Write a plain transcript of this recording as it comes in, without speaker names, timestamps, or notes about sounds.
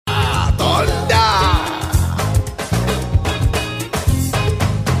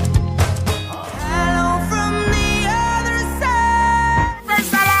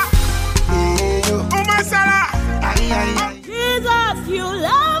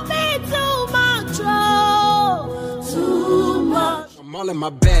In my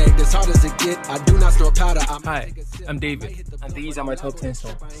bag, as hard as it get, I do not snort powder. Hi, I'm David, and these are my top 10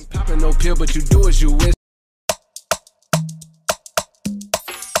 songs. Popping no pill, but you do as you wish.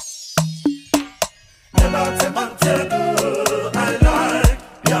 I like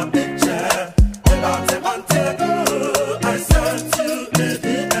your picture. I sent you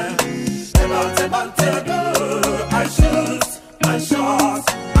the I shoot my shots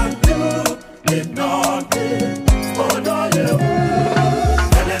and you ignore me.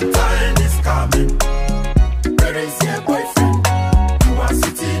 Valentine is coming. Where is your boyfriend? You are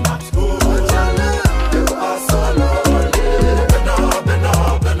sitting at home. You are so lonely.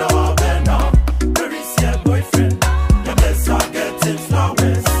 Beno. Where is your boyfriend? Your best are getting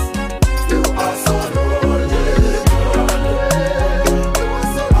flowers. You are so lonely.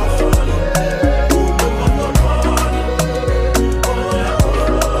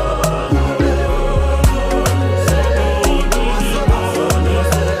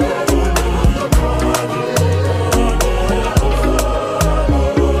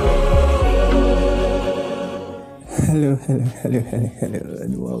 Hello,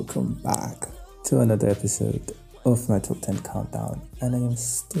 and welcome back to another episode of my top 10 countdown. And I am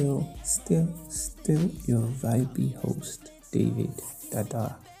still your vibey host, David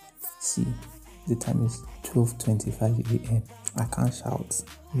Dada. See, the time is 12:25 a.m. I can't shout.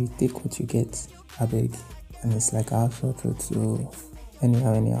 You take what you get, I beg. And it's like our short road, so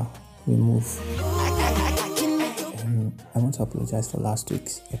anyhow, we move. I want to apologize for last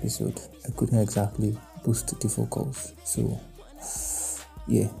week's episode. I couldn't exactly boost the vocals, so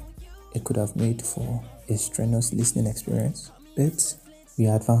yeah, it could have made for a strenuous listening experience, but we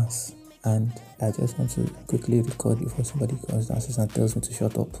advance, and I just want to quickly record before somebody comes downstairs and tells me to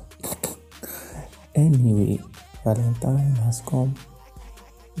shut up. Anyway, Valentine has come.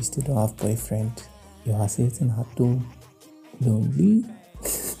 You still don't have boyfriend. You are sitting at home lonely.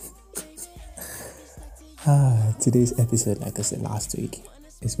 Today's episode, like I said last week,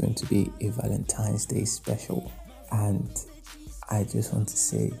 is going to be a Valentine's Day special, and I just want to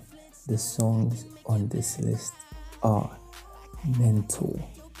say the songs on this list are mental.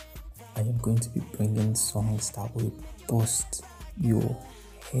 I am going to be bringing songs that will bust your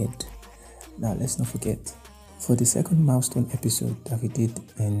head. Now, let's not forget, for the second milestone episode that we did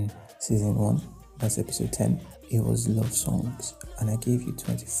in season 1, that's episode 10, it was love songs, and I gave you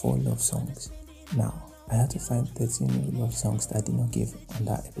 24 love songs. Now, I had to find 13 new love songs that I did not give on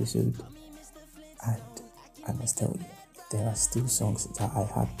that episode, and I must tell you, there are still songs that I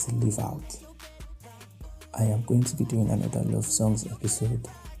had to leave out. I am going to be doing another love songs episode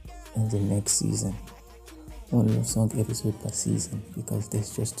in the next season. One love song episode per season, because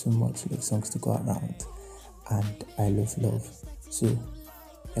there's just too much love songs to go around, and I love love, so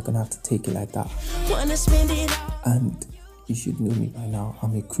you're gonna have to take it like that. And you should know me by now,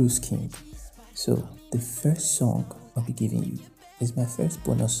 I'm a cruise king. So the first song I'll be giving you is my first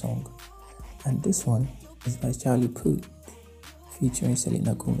bonus song, and this one is by Charlie Puth featuring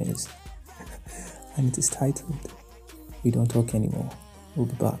Selena Gomez, and it is titled We Don't Talk Anymore. We'll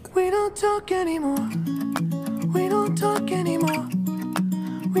be back. We don't talk anymore. We don't talk anymore.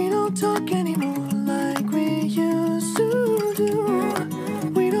 We don't talk anymore like we used to do.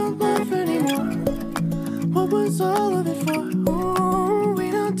 We don't laugh anymore. What was all of it for? Ooh, we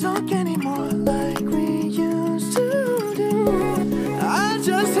don't talk anymore like we used to do. I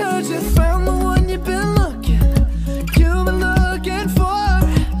just heard you found the one you've been looking for.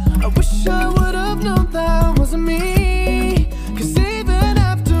 I wish I would have known that wasn't me. 'Cause even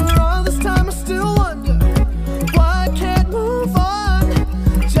after all this time I still wonder why I can't move on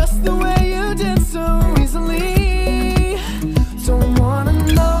just the way you did so easily. Don't wanna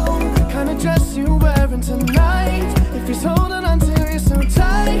know the kind of dress you're wearing tonight, if he's holding on to you so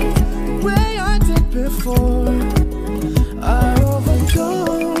tight the way I did before. I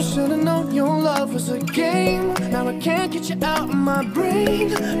overdosed, should've known your love was a game. Now I can't get you out of my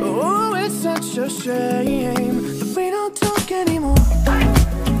brain. Oh, it's such a shame that we don't talk anymore.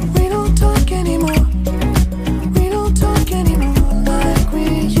 We don't talk anymore. We don't talk anymore like we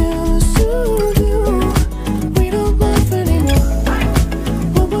used to do. We don't laugh anymore.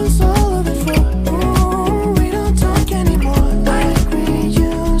 What was all of it for? Ooh, we don't talk anymore like we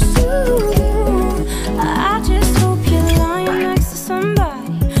used to do. I just hope you're lying next to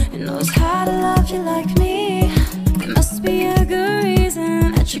somebody who knows how to love you like me. There must be a good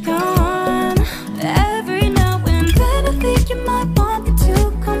reason that you're gone.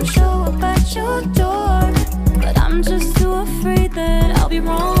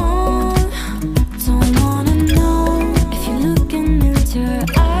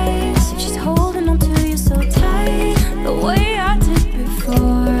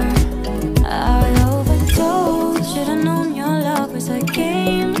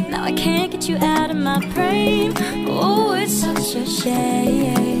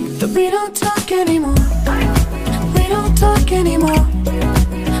 that we don't talk anymore. We don't talk anymore.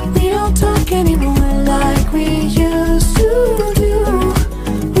 We don't talk anymore like we used to do.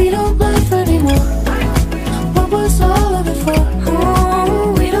 We don't laugh anymore. What was all of it for?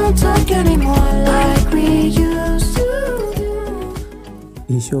 Oh, we don't talk anymore like we used to do.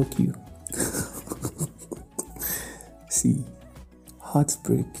 It shock you. See,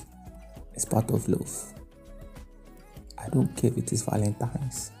 heartbreak is part of love. I don't care if it is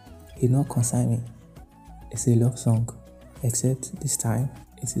Valentine's. It not concern me. It's a love song. Except this time,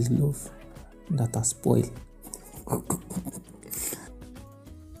 it is love that has spoiled.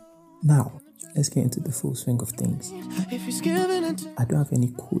 Now, let's get into the full swing of things. I don't have any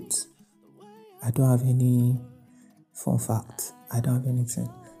quotes. I don't have any fun facts. I don't have anything.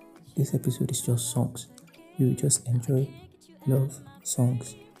 This episode is just songs. You will just enjoy love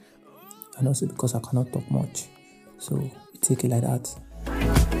songs. And also because I cannot talk much, so we take it like that.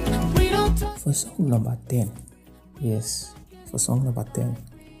 For song number 10, yes, for song number 10.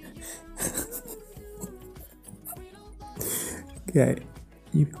 Okay,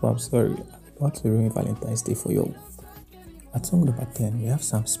 you people, I'm sorry. I'm about to ruin Valentine's Day for you. At song number 10, we have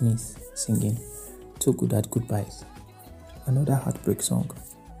Sam Smith singing Too Good at Goodbyes. Another heartbreak song.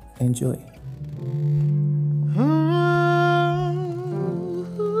 Enjoy.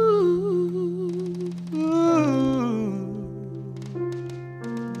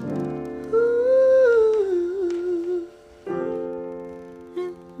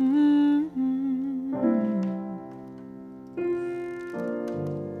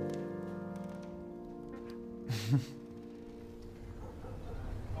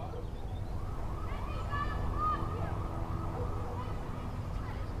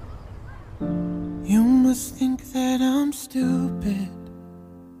 You must think that I'm stupid.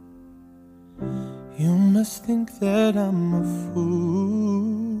 You must think that I'm a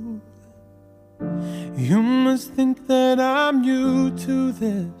fool. You must think that I'm new to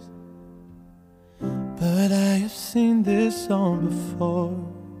this, but I have seen this song before.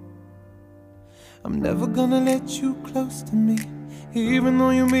 I'm never gonna let you close to me, even though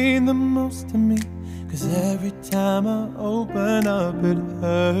you mean the most to me. 'Cause every time I open up it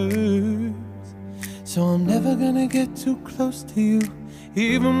hurts. So I'm never gonna get too close to you,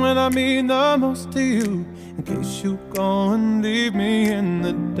 even when I mean the most to you, in case you go and leave me in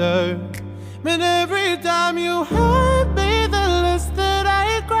the dirt. But every time you hurt me, the less that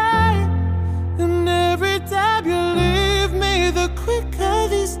I cry. And every time you leave me, the quicker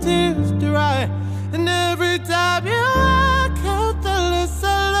these tears dry. And every time you walk out, the less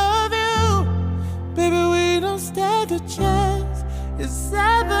I love you. Baby, we don't stand a chance. It's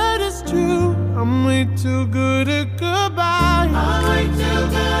sad but it's true. I'm way too good at goodbye. I'm way too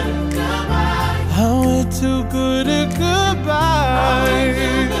good at goodbye. I'm way too good at goodbye. I'm way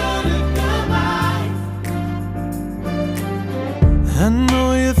too good at goodbye. I know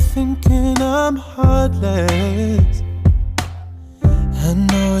you're thinking I'm heartless. I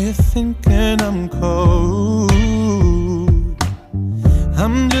know you're thinking I'm cold.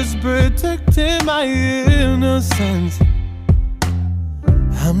 I'm just protecting my innocence.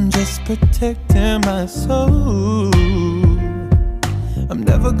 I'm just protecting my soul. I'm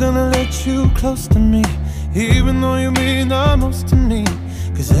never gonna let you close to me, even though you mean the most to me.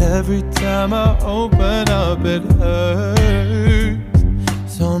 'Cause every time I open up it hurts.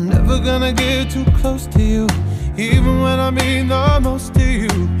 So I'm never gonna get too close to you, even when I mean the most to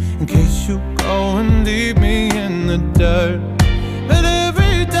you, in case you go and leave me in the dirt. But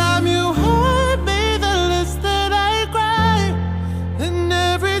every time you hurt me, the less that I cry. And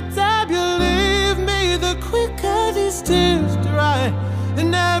every time you leave me, the quicker these tears dry.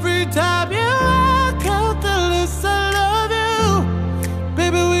 And every time you walk out, the less I love you.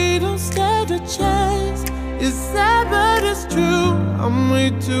 Baby, we don't stand a chance. It's sad but it's true. I'm way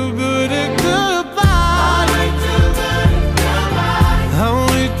too good at goodbye. I'm way too good at goodbye. I'm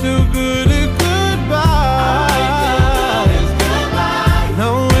way too good at goodbye. No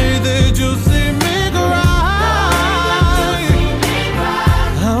way that you'll see me cry.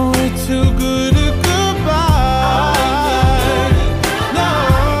 I'm way too good at goodbye. No,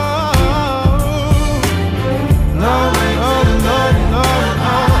 no, no, no, no,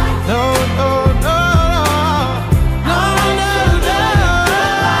 no, no, no, no, no, no.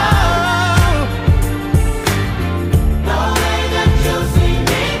 No way that you'll see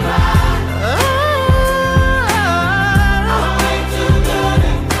me cry. I'm way too good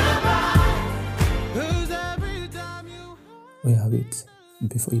at goodbye. 'Cause every time you Wait, wait.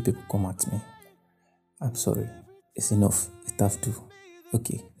 Before you people come at me, I'm sorry. It's enough. It have to.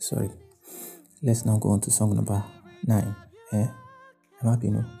 Okay, sorry. Let's now go on to song number 9. I'm happy,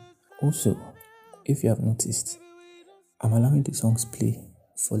 no? Also, if you have noticed, I'm allowing the songs play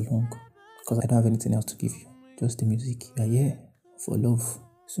for long because I don't have anything else to give you. Just the music. You are here for love.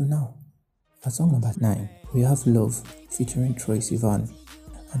 So now, at song number 9, we have Love featuring Troye Sivan,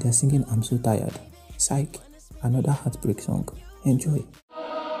 and they're singing I'm So Tired. Psych, another heartbreak song. Enjoy.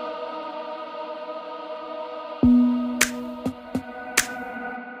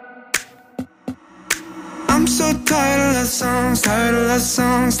 I'm so tired of love songs, tired of love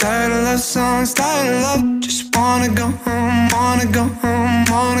songs, tired of love songs, tired of love. Just wanna go home, wanna go home,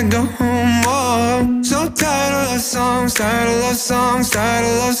 wanna go home. Whoa. So tired of love songs, tired of love songs, tired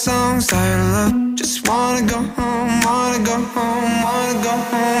of love songs, tired of love. Just wanna go home, wanna go home, wanna go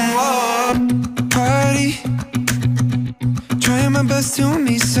home. Whoa. Party, trying my best to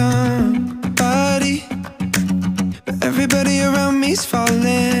meet somebody, but everybody around me's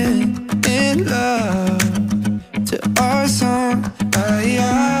falling in love to our song.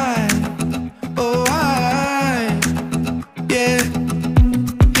 Yeah,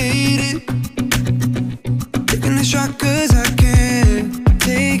 hate it, taking the shot cause I can't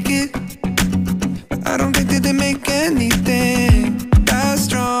take it, but I don't think that they make anything that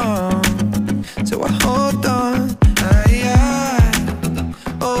strong, so I hold on.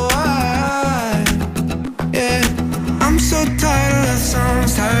 Yeah, I'm so tired of love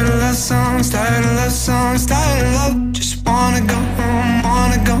songs, tired of love songs, tired of love songs, tired of love. Just wanna go home,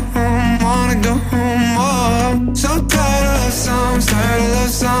 wanna go home, wanna go home. Whoa. So tired of love songs, tired of love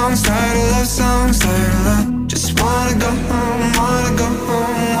songs, tired of love songs, tired of love. Just wanna go home, wanna go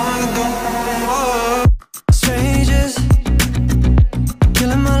home, wanna go home. Whoa. Strangers,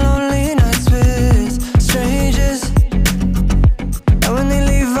 killing my lonely nights with strangers, and when they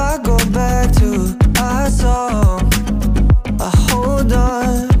leave I go back to our song. I hold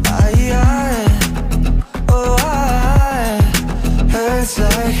on, hurts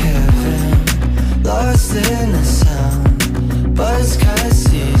like heaven, lost in the sound, buzzcut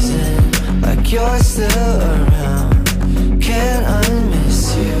season, like you're still around. Can't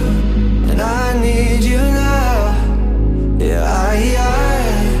unmiss you, and I need you now. Yeah, yeah.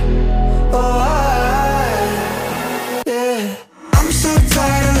 I'm so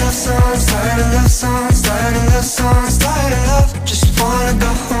tired of love songs, tired of love songs, tired of love songs, tired of love. Just wanna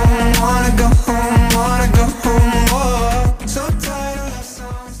go home, wanna go home, wanna go home. Whoa. So tired of love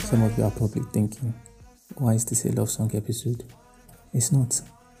songs. Some of you are probably thinking, why is this a love song episode? It's not.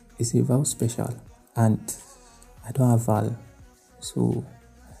 It's a Val special, and I don't have Val, so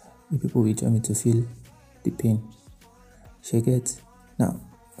you people will join me to feel the pain. She gets now.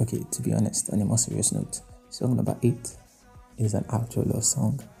 Okay, to be honest, on a more serious note, song number 8 is an actual love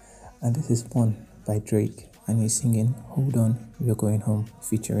song, and this is Born by Drake, and he's singing Hold On, We're Going Home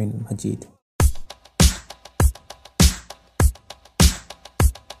featuring Majid.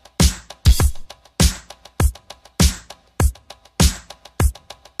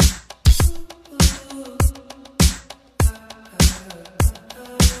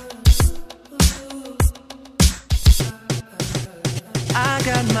 I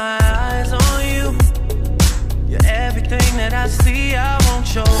got my eyes on you. You're everything that I see. I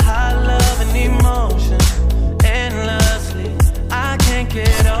want your high love and emotion endlessly. I can't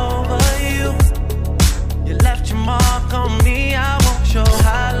get over you. You left your mark on me. I want your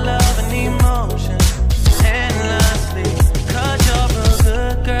high love and emotion endlessly. 'Cause you're a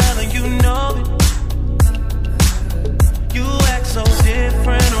good girl and you know it. You act so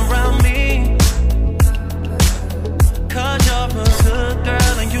different around me. 'Cause you're a good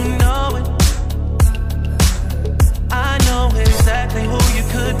girl and you know it. I know exactly who you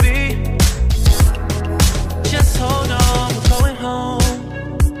could be. Just hold on, we're going home.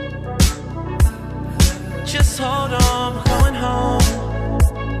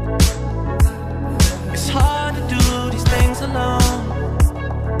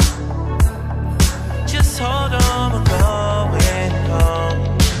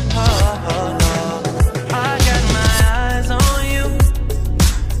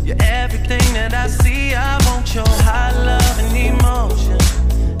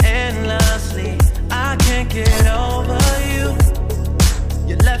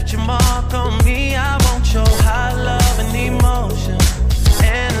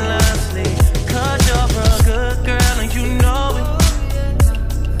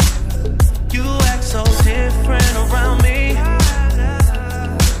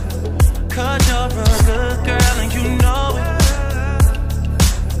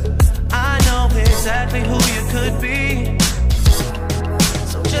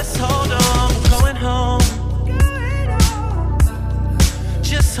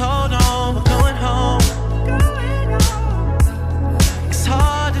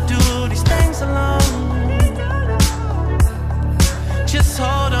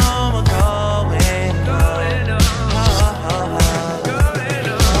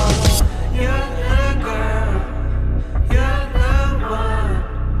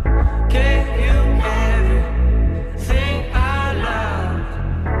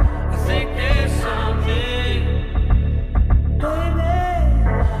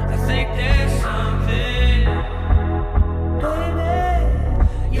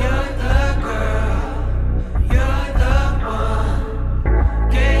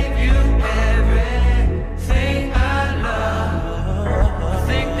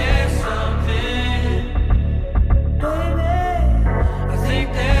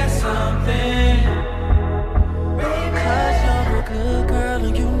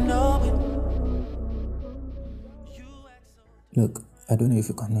 Look, I don't know if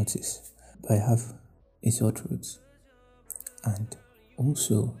you can notice, but I have a sore throat. And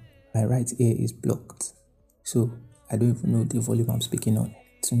also, my right ear is blocked. So, I don't even know the volume I'm speaking on.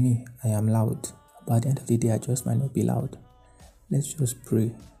 To me, I am loud. But at the end of the day, I just might not be loud. Let's just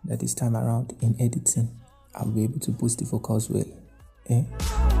pray that this time around in editing, I'll be able to boost the vocals well.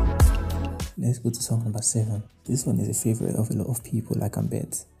 Let's go to song number 7. This one is a favorite of a lot of people, I can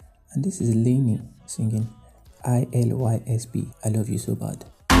bet. And this is Lainey singing ILYSB, I Love You So Bad.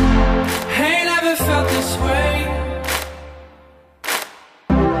 Ain't never felt this way.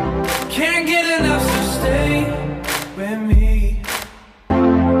 Can't get enough, so stay with me.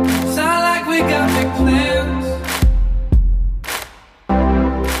 Sound like we got big plans.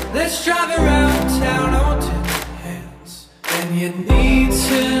 Let's drive around town on 10 hands. And you need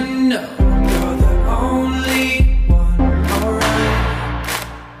to know you're the only one. Alright,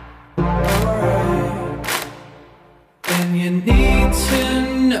 alright. And you need to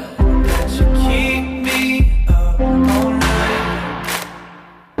know that you keep me up all night,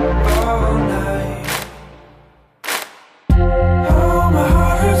 all night. Oh, my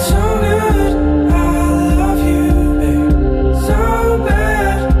heart hurts so good. I love you, babe, so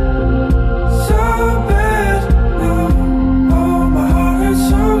bad, so bad. Oh, oh, my heart hurts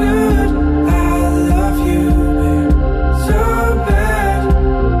so good. I love you, babe, so bad,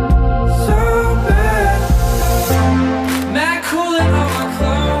 so bad. Mad cool in all my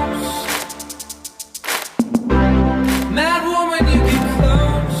clothes. Mad warm when you get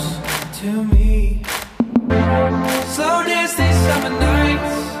close to me. Slow dance these summer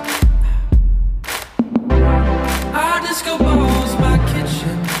nights. Our disco ball's my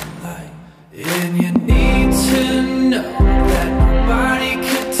kitchen light. And you need to know that nobody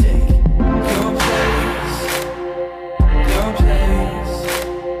could take your place, your place.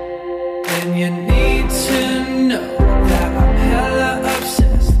 And you need to know that I'm hella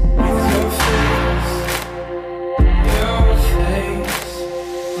obsessed with your face, your face.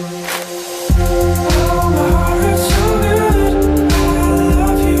 Oh, my heart hurts so good. I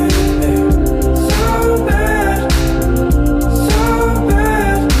love you, babe, so bad, so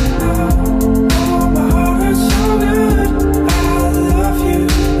bad. Oh, my heart hurts so good. I love you,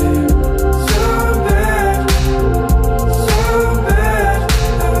 babe, so bad, so bad.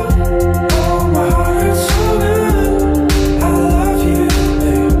 Oh, my heart hurts so good. I love you,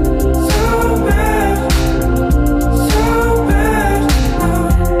 babe, so bad, so bad.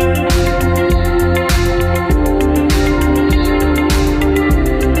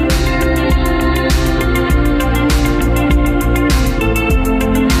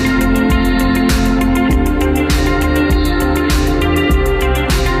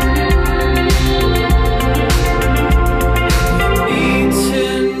 Need to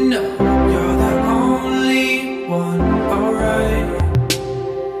know you're the only one. Alright,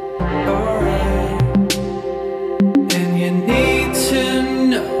 alright. And you need to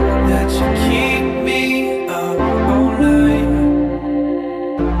know that you keep me up all night,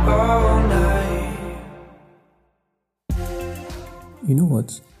 all night. You know what?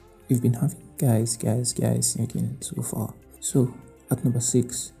 We've been having guys singing so far. So, at number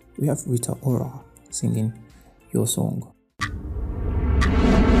 6, we have Rita Ora singing Your Song.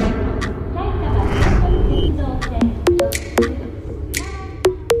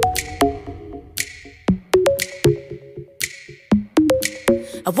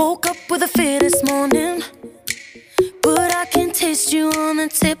 I woke up with a fear this morning, but I can taste you on the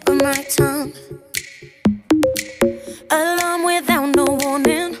tip of my tongue. Alarm without no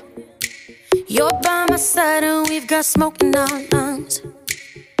warning. You're by my side and we've got smoke in our lungs.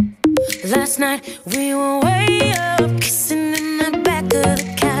 Last night we were way up, kissing in the back of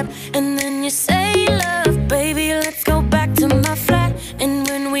the cab. And then you say, love, baby, let's go back to my flat. And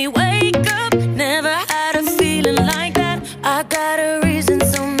when we wake up, never had a feeling like that. I got a reason,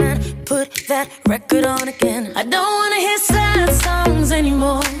 so man, put that record on again. I don't wanna hear sad songs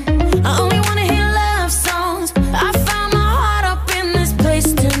anymore. I only wanna hear love songs. I found my heart up in this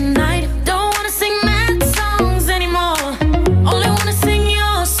place tonight. Don't wanna sing mad songs anymore. Only wanna sing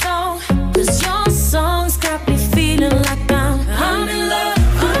your song. 'Cause your songs got me feeling like I'm in love,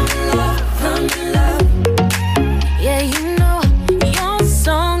 I'm in love, I'm in love. Yeah, you know, your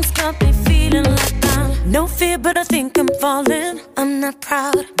songs got me feeling like no fear, but I think I'm falling. I'm not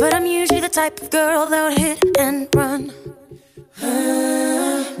proud, but I'm usually the type of girl that would hit and run.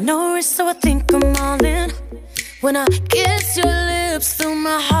 No risk, so I think I'm all in. When I kiss your lips, feel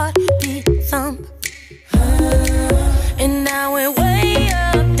my heartbeat thump. And now we're way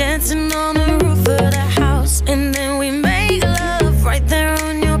up, dancing on the roof of the house. And then we make love right there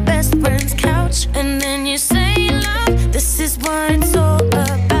on your best friend's couch. And then you say, love, this is what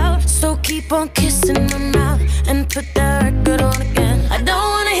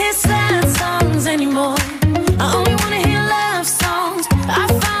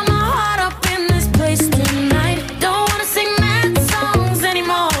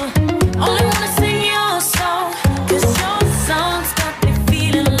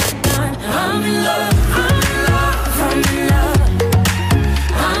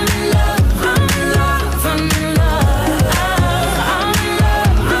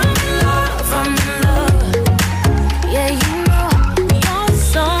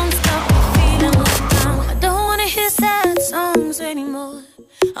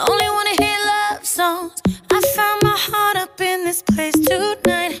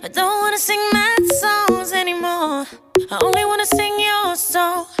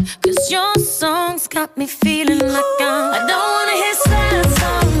anymore. Cause your songs got me feeling like I don't wanna hear sad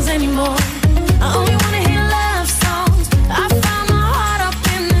songs anymore. I only wanna hear love songs. I found my heart up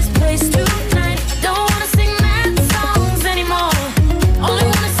in this place tonight. Don't wanna sing mad songs anymore. Only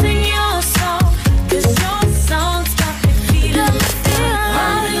wanna sing your song. Cause your songs got me feeling like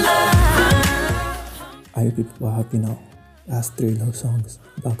I hope people are happy now. That's 3 love songs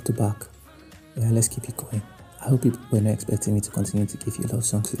back to back. Yeah, let's keep it going. I hope people were not expecting me to continue to give you love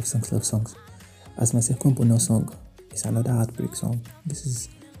songs. As my second bonus song is another heartbreak song. This is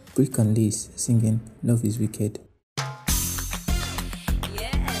Brick and Lace singing Love is Wicked.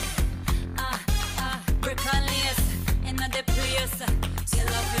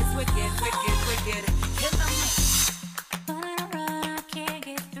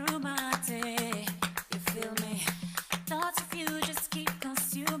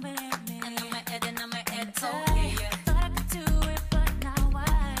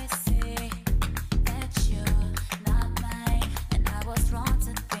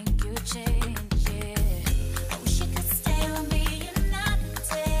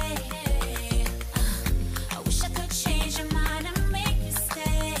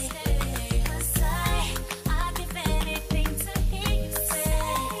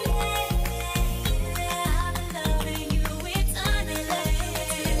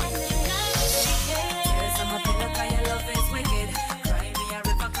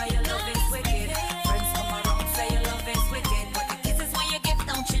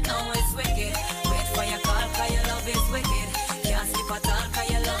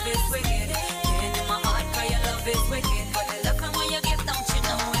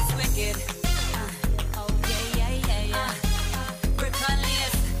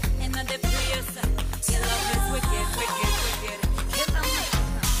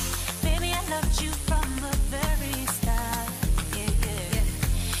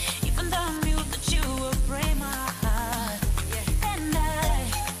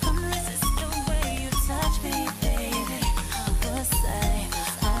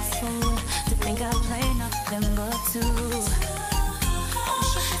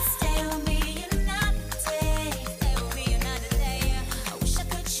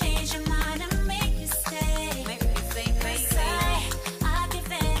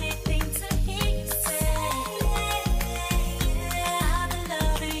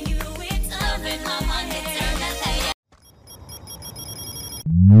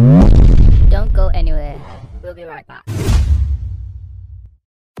 Don't go anywhere. We'll be right back.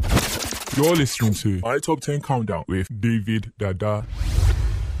 You're listening to My Top 10 Countdown with David Dada.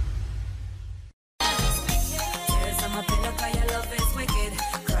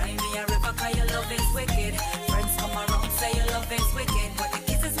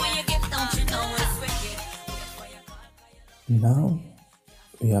 Now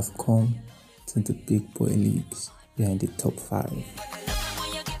we have come to the big boy leagues. We are in the top 5.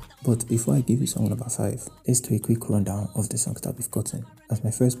 But before I give you song number 5, let's do a quick rundown of the songs that we've gotten. As my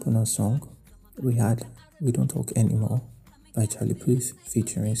first bonus song, we had We Don't Talk Anymore by Charlie Puth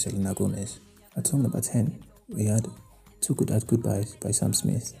featuring Selena Gomez. At song number 10, we had Too Good at Goodbyes by Sam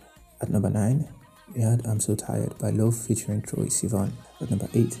Smith. At number 9, we had I'm So Tired by Love featuring Troye Sivan. At number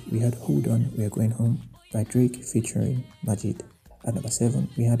 8, we had Hold On, We're Going Home by Drake featuring Majid. At number 7,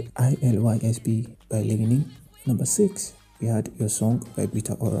 we had ILYSB by Lainey. Number 6, we had Your Song by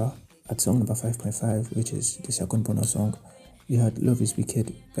Rita Ora. At song number 5.5, which is the second bonus song, we had Love is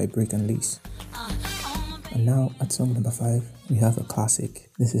Wicked by Brick and Lace. And now at song number 5, we have a classic.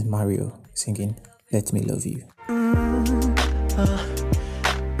 This is Mario singing Let Me Love You.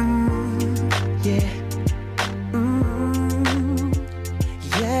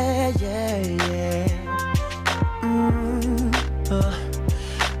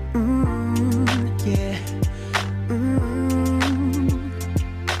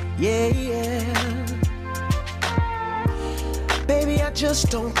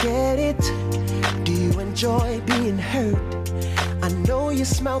 Just don't get it. Do you enjoy being hurt? I know you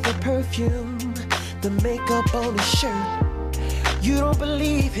smell the perfume, the makeup on his shirt. You don't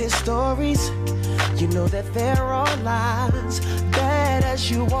believe his stories. You know that there are lies. Bad as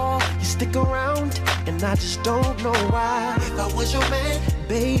you are, you stick around, and I just don't know why. If I was your man,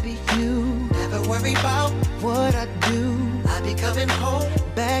 baby, you never worry about what I do. I'd be coming home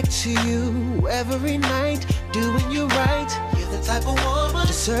back to you every night, doing you right. You're the type of woman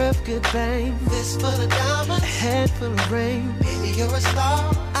deserve good fame. Fist full of diamonds, a head full of rain. Baby, you're a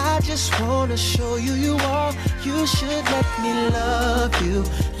star. I just wanna show you you are. You should let me love you.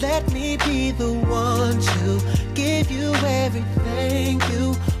 Let me be the one to give you everything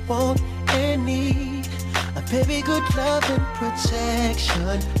you want and need. Baby, good love and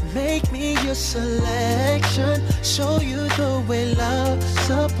protection. Make me your selection. Show you the way love's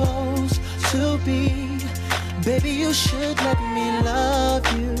supposed to be. Baby, you should let me love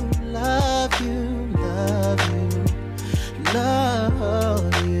you, love you, love you,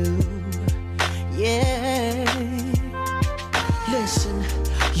 love you. Yeah. Listen,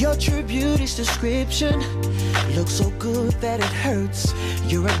 your true beauty's description looks so good that it hurts.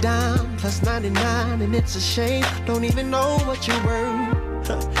 You're a dime plus 99 and it's a shame. Don't even know what you're worth.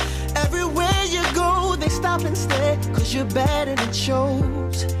 Everywhere you go, they stop and stare, cause you're bad and it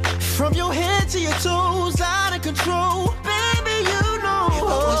shows. From your head to your toes, out of control. Baby, you know. If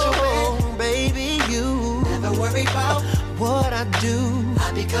I was your man, baby, you never worry about what I do.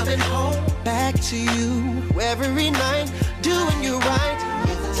 I be coming home back to you every night, doing you right.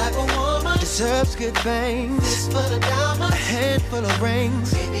 You're the type of woman deserves good things. Fistful of diamonds, a handful of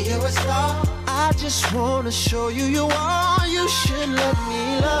rings. Baby, you're a star. I just wanna show you you are. You should let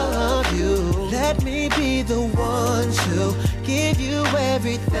me love you. Let me be the one to give you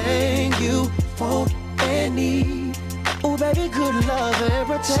everything you want and need. Oh baby, good love and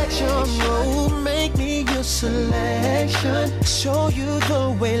protection. Oh, make me your selection. Show you the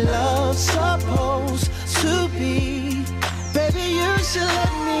way love's supposed to be. Baby, you should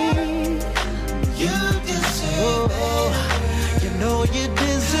let me. You deserve better. You know you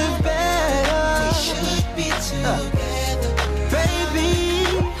deserve better. We should be together, baby.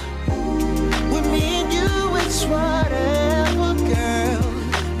 With me and you, it's whatever, girl.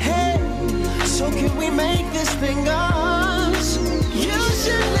 Hey, so can we make this thing us? You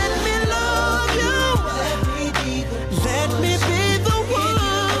should let me love you. Let me be the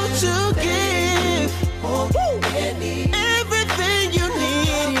one to give everything you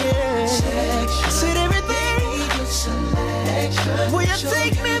need. Yeah. Said everything. Will you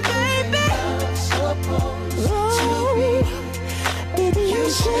take me, baby? Oh, baby, you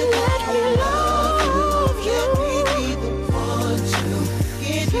should let me love you. Let me be the one to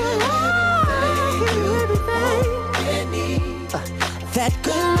give you everything you need. That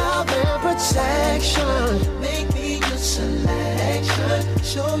good love and protection. Make me your selection.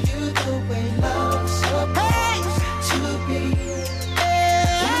 Show you the way love's supposed to be.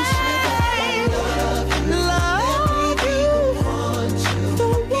 You should let me love you. Let me be the one to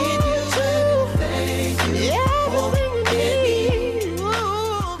give you everything you want and need.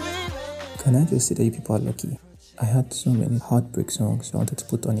 Can I just say that you people are lucky? I had so many heartbreak songs I wanted to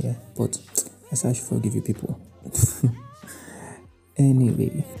put on here, but I said I should forgive you people.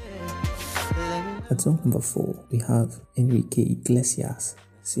 Anyway, at song number 4, we have Enrique Iglesias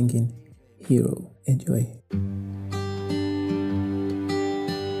singing Hero. Enjoy.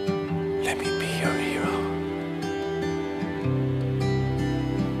 Let me be your hero.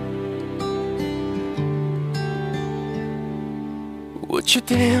 Would you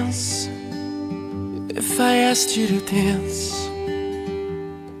dance if I asked you to dance?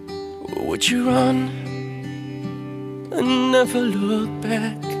 Or would you run and never look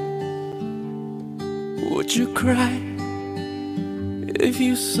back? Would you cry if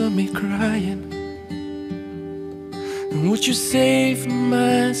you saw me crying? And would you save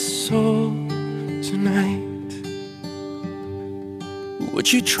my soul tonight?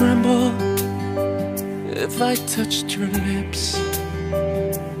 Would you tremble if I touched your lips?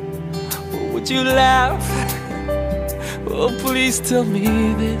 Or would you laugh? Oh, please tell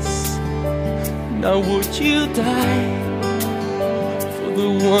me this. Now would you die for the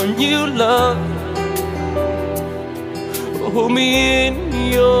one you love? Hold me in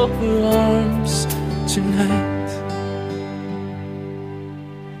your arms tonight.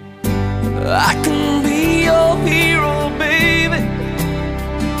 I can be your hero, baby.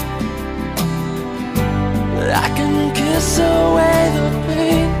 I can kiss away the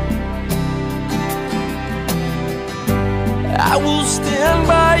pain. I will stand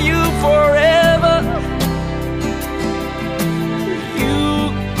by you forever.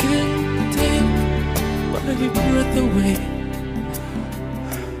 You can take my breath away.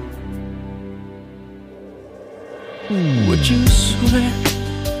 Would you swear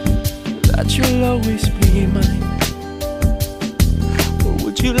that you'll always be mine? Or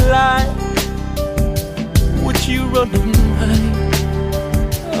would you lie? Would you run and hide?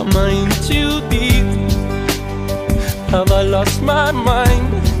 Am I in too deep? Have I lost my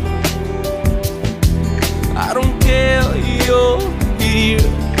mind? I don't care, you're here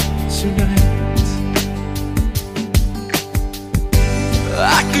tonight.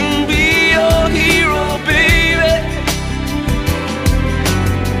 I can be your hero, baby.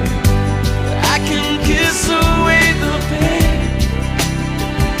 I can kiss away the pain.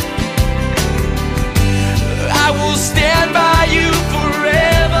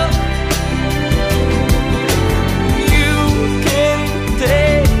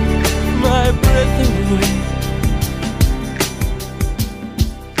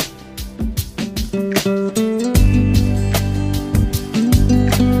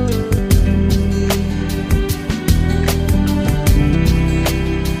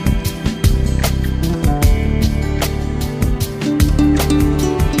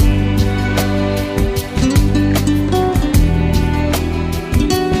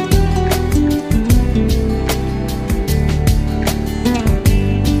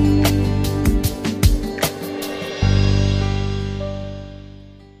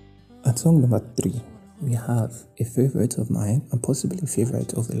 song number 3, we have a favorite of mine and possibly a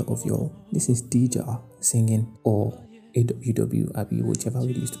favorite of a lot of y'all. This is Dija singing, or AWW, Abby, whichever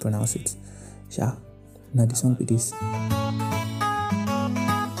way you used to pronounce it. Sha. Now the song with this.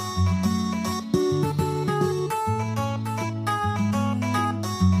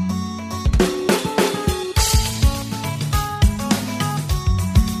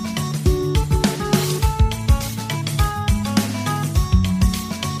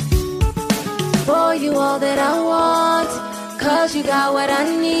 Boy, you all that I want, 'cause you got what I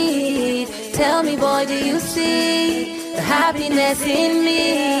need. Tell me, boy, do you see the happiness in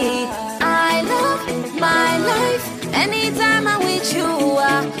me? I love my life anytime I'm with you,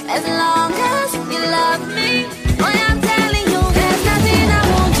 as long as you love me. Boy, I'm telling you, there's nothing I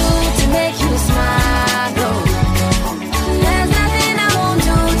won't do to make you smile. No. There's nothing I won't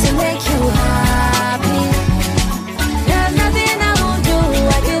do to make you happy. There's nothing I won't do,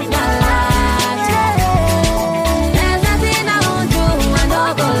 I give my life to. There's nothing I won't do, I no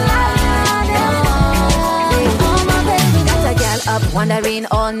go lie. No. Oh my baby, got a girl up wondering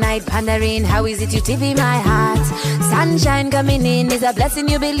all night, pondering how is it you TV my heart. Sunshine coming in is a blessing,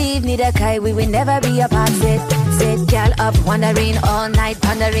 you believe, need a kai, we will never be apart. Sit, girl up wondering all night,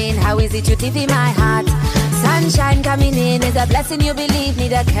 pondering how is it you TV my heart. Sunshine coming in is a blessing, you believe,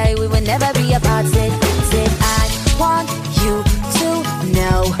 need a kai, we will never be apart. Sit, I want you to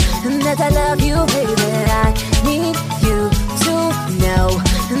know that I love you, baby. I need you to know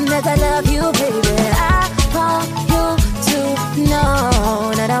that I love you, baby. I want you to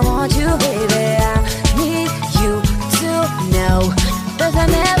know that I want you, baby. I need you to know that I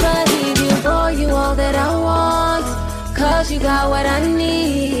never leave you. For you all that I want, 'cause you got what I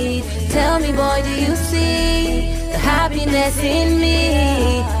need. Tell me, boy, do you see the happiness in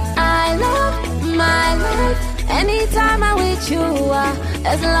me? I love my life anytime I'm with you,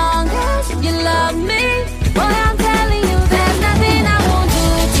 as long as you love me. Boy, I'm telling you, there's nothing I won't do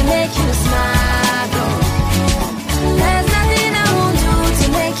to make you smile. No. There's nothing I won't do to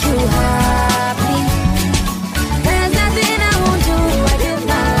make you happy. There's nothing I won't do, I give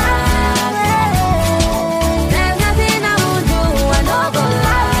my life. There's nothing I won't do, I no go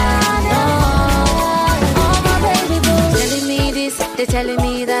lie. No. Oh my baby boo, telling me this, they're telling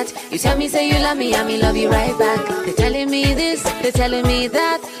me that. You tell me say you love me, and me love you right back. They're telling me this, they're telling me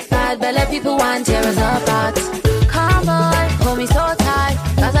that. Bad belly people want tear us apart. Come on, hold me so tight,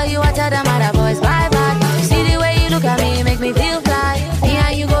 'cause all you are tell them other boys bye bye. You see the way you look at me, make me feel fly. Me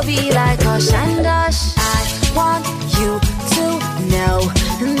and you go be like Hush and Dush. I want you to know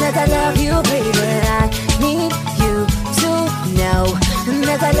that I love you, baby. I need you to know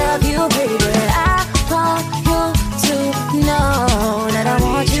that I love you, baby. I want you to know that I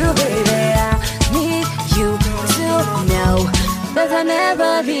want you, baby. I need you to know that I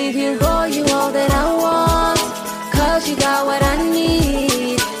never leave you. For you all that I want, 'cause you got what I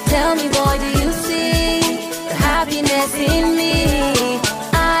need. Tell me, boy, do you see the happiness in me?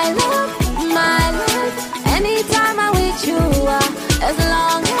 I love my life anytime I'm with you, as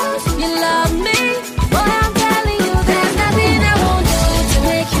long as you love me. Boy, I'm telling you, there's nothing I won't do to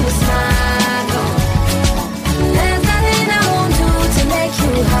make you smile. No. There's nothing I won't do to make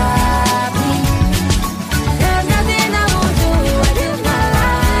you happy. There's nothing I won't do, I give my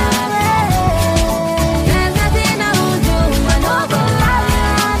life. There's nothing I won't do, I no go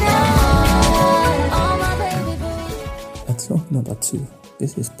lie. No. Oh my baby boo. At song number 2,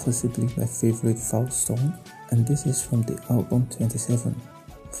 this is possibly my favorite Faust song, and this is from the album 27,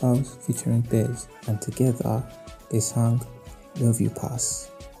 Faust featuring Bears, and together they sang Love You Pass.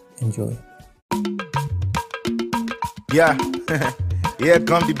 Enjoy. Yeah, here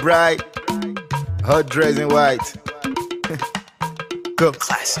come the bride, hot dress in white. Go.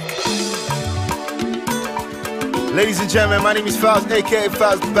 Classic. Ladies and gentlemen, my name is Faust, aka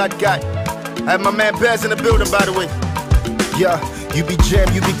Faust the Bad Guy. I have my man Bears in the building, by the way. Yeah, you be gem,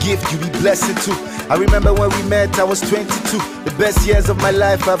 you be gift, you be blessing too. I remember when we met, I was 22. The best years of my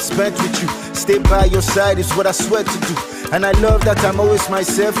life I've spent with you. Stay by your side is what I swear to do. And I love that I'm always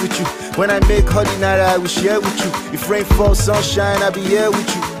myself with you. When I make honey night, I will share with you. If rain falls, sunshine, I'll be here with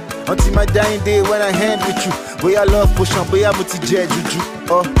you. Until my dying day when I hand with you. Boy, I love potion, boy, I put it juju.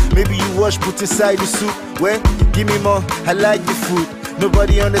 Or maybe you wash, put inside the soup. Well, give me more, I like the food.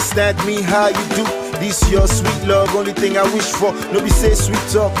 Nobody understand me how you do. This your sweet love, only thing I wish for. No be say sweet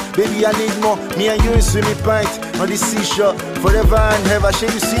talk, baby I need more. Me and you in swimming pint on the seashore. Forever and ever,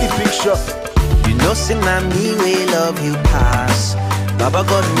 shall you see the picture? You know, say na me we love you pass. Baba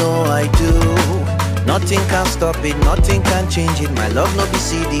God know I do. Nothing can stop it, nothing can change it. My love no be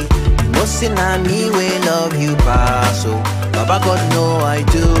CD. You know, say na me we love you pass. Oh, Baba God know I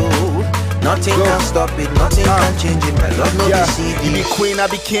do. Nothing Go. can stop it, nothing can change it. My love no be CD. You be queen, I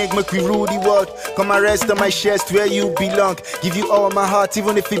be king, make we rule the world. Come and rest on my chest where you belong. Give you all my heart,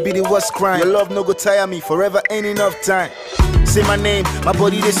 even if it be the worst crime. Your love no go tire me, forever ain't enough time. Say my name, my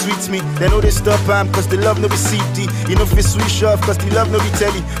body they sweet me. They know they stop cause the love no be CD. You know if you switch off cause the love no be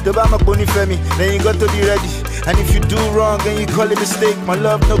telly. The bar my bony femi, then you got to be ready. And if you do wrong and you call it mistake, my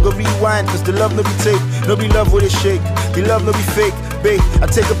love no go rewind cause the love no be tape. No be love with a shake, the love no be fake. Babe, I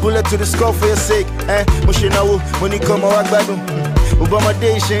take a bullet to the skull for your sake. Mushe na wo, money come out gbadun. Obama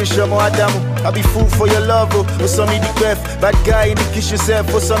day shin shomo adamu. I be fool for your love, oh some me the best. Bad guy in the kitchen self,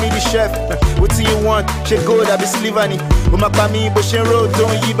 oh some me the chef. What do you want? She good, I be slivani. Uma pa me, but she road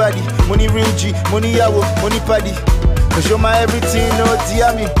don't yi body. Money real G, money yawo, money paddy. Cause you're my everything, no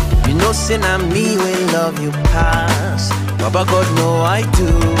dear me. You know, sin and me will love you past. Baba God know I do.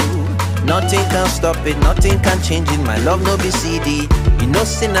 Nothing can stop it, nothing can change it. My love no be CD. You know,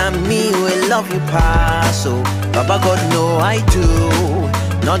 sin and me will love you past. So, Baba God know I do.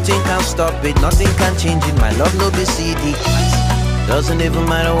 Nothing can stop it, nothing can change it. My love no be CD. Doesn't even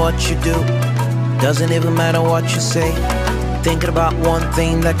matter what you do. Doesn't even matter what you say. Thinking about one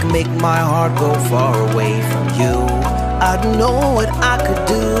thing that can make my heart go far away from you. I don't know what I could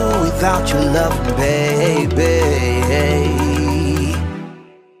do without your love, baby.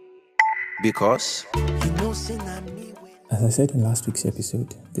 Because you know, sin and me. As I said in last week's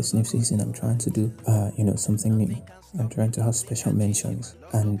episode, this new season I'm trying to do, something new. I'm trying to have special mentions.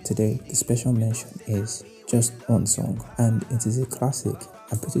 And today, the special mention is just one song. And it is a classic.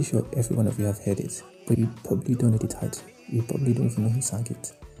 I'm pretty sure every one of you have heard it. But you probably don't know the title. You probably don't even know who sang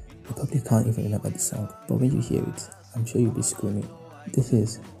it. You probably can't even remember the song. But when you hear it, I'm sure you'll be screaming. This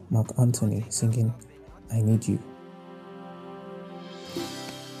is Mark Anthony singing I Need You.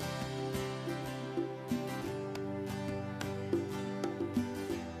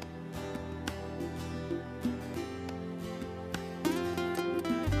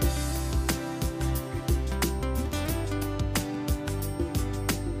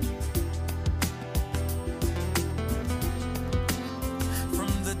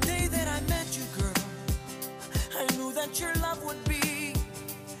 Your love would be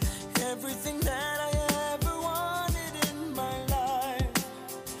everything that I ever wanted in my life.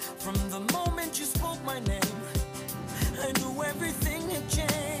 From the moment you spoke my name, I knew everything had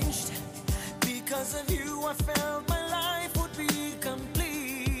changed. Because of you, I felt my life would be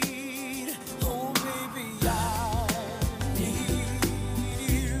complete. Oh, baby, I need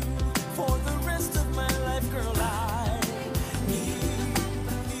you for the rest of my life, girl. I need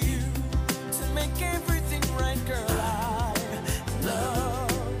you to make everything right, girl.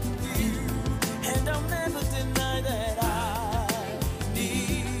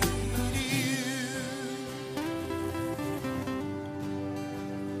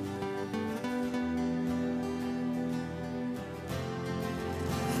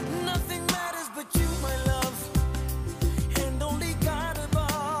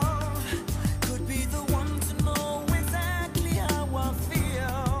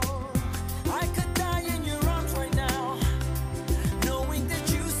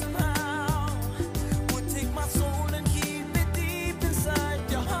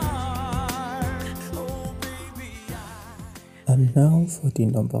 And now for the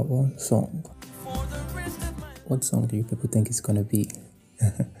number one song. What song do you people think it's gonna be?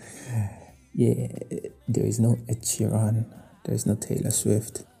 Yeah, there is no Ed Sheeran, there is no Taylor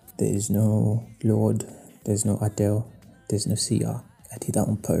Swift, there is no Lord, there's no Adele, there's no Sia. I did that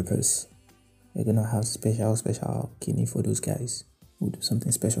on purpose. We're gonna have special kidney for those guys. We'll do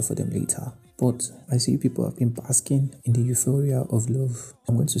something special for them later. But I see people have been basking in the euphoria of love.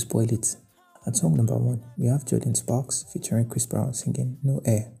 I'm going to spoil it. At song number one, we have Jordan Sparks featuring Chris Brown singing No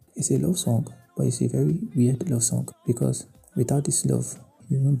Air. It's a love song, but it's a very weird love song because without this love,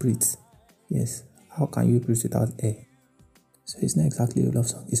 you won't breathe. Yes, how can you breathe without air? So it's not exactly a love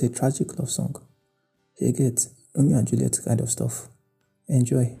song, it's a tragic love song. You get Romeo and Juliet kind of stuff.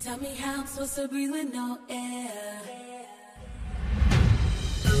 Enjoy. Tell me how I'm supposed to breathe with no air.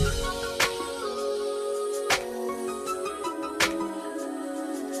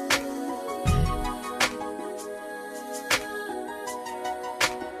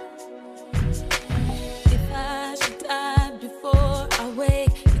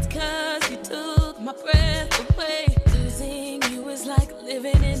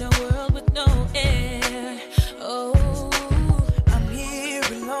 Living in a world with no air. Oh, I'm here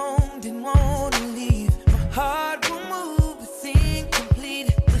alone, didn't want to leave. My heart will move, but seem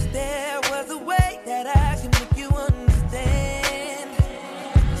complete. Cause there was a way that I can make you understand.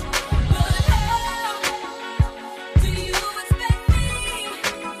 But how do you expect me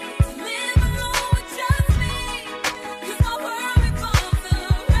to live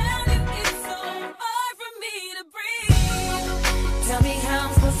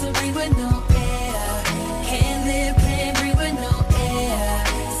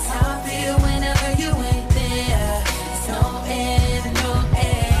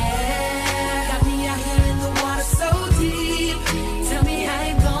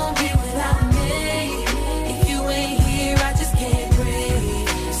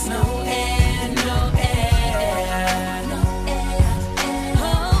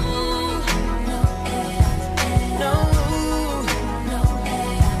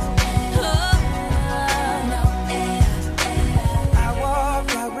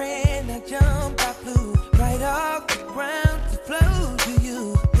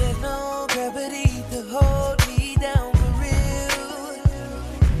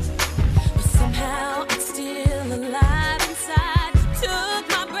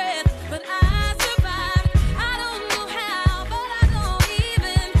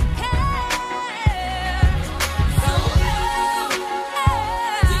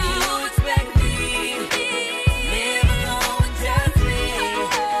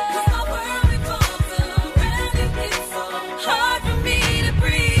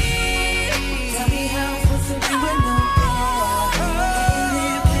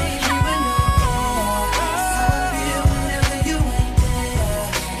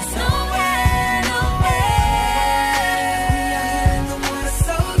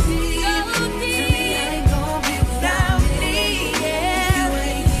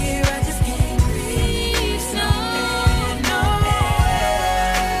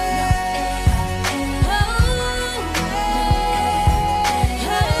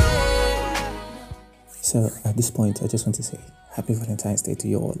So at this point, I just want to say Happy Valentine's Day to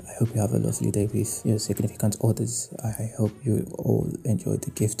you all. I hope you have a lovely day with your significant others. I hope you all enjoy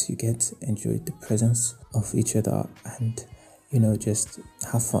the gifts you get, enjoy the presence of each other, and just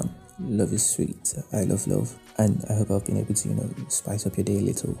have fun. Love is sweet. I love love, and I hope I've been able to spice up your day a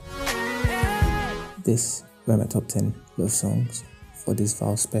little. This were my top 10 love songs for this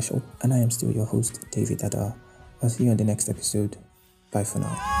Val special, and I am still your host, David Dada. I'll see you on the next episode. Bye for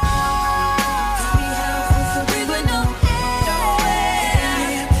now.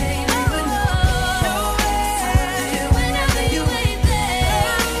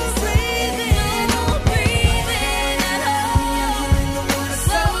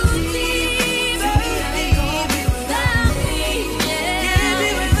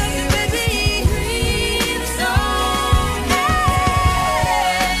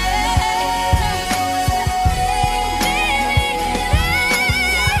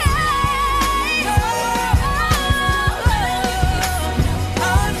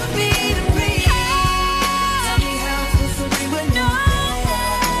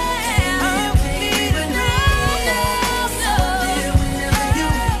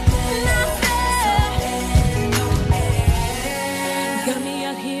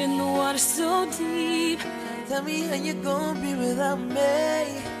 Tell me how you gonna be without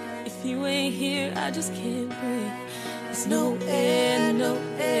me. If you ain't here, I just can't breathe. There's no air, no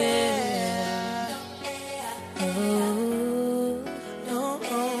air. Oh, no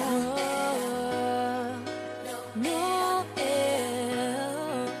air. No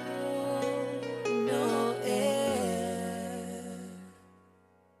air. No air.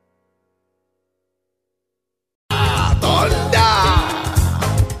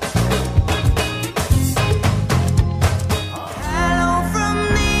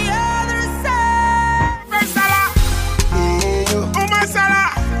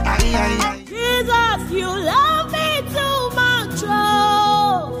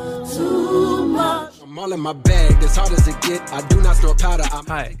 All in my bag, as hard as it get. I do not snort powder.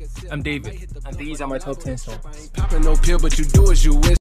 Hi, I'm David, and these are my top 10 songs. Popping no pill, but you do as you wish.